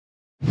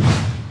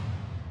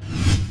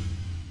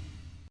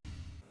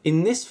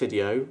In this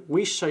video,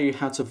 we show you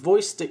how to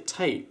voice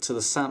dictate to the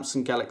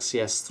Samsung Galaxy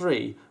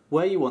S3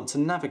 where you want to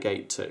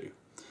navigate to.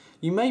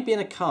 You may be in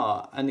a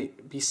car and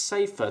it'd be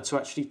safer to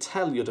actually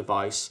tell your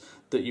device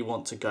that you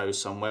want to go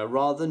somewhere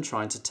rather than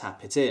trying to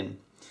tap it in.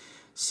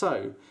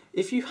 So,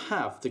 if you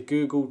have the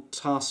Google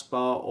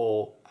taskbar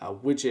or a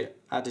widget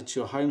added to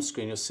your home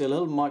screen, you'll see a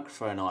little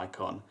microphone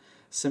icon.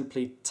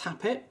 Simply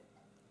tap it,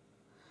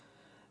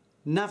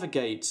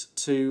 navigate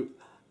to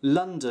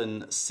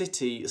London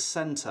City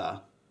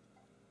Centre,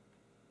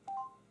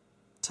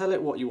 tell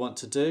it what you want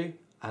to do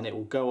and it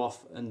will go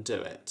off and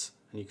do it.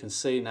 And you can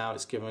see now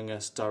it's giving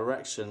us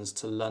directions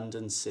to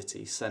London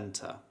City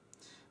Centre.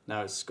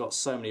 Now it's got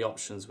so many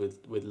options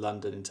with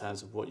London in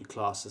terms of what you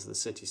class as the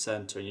city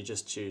centre, and you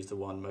just choose the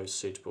one most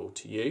suitable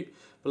to you.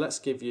 But let's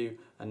give you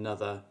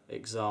another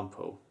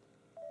example.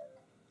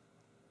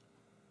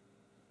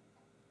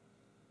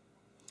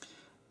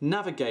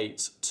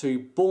 Navigate to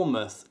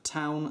Bournemouth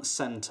Town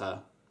Centre.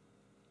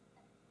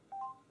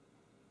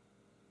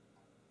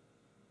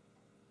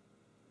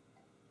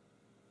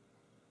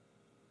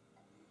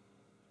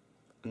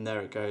 And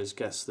there it goes,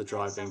 gets the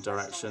driving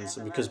directions.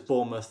 And because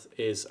Bournemouth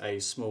is a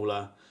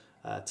smaller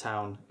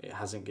town, it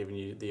hasn't given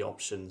you the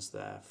options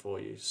there for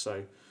you.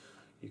 So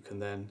you can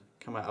then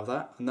come out of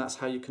that, and that's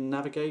how you can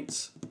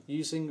navigate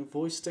using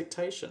voice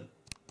dictation.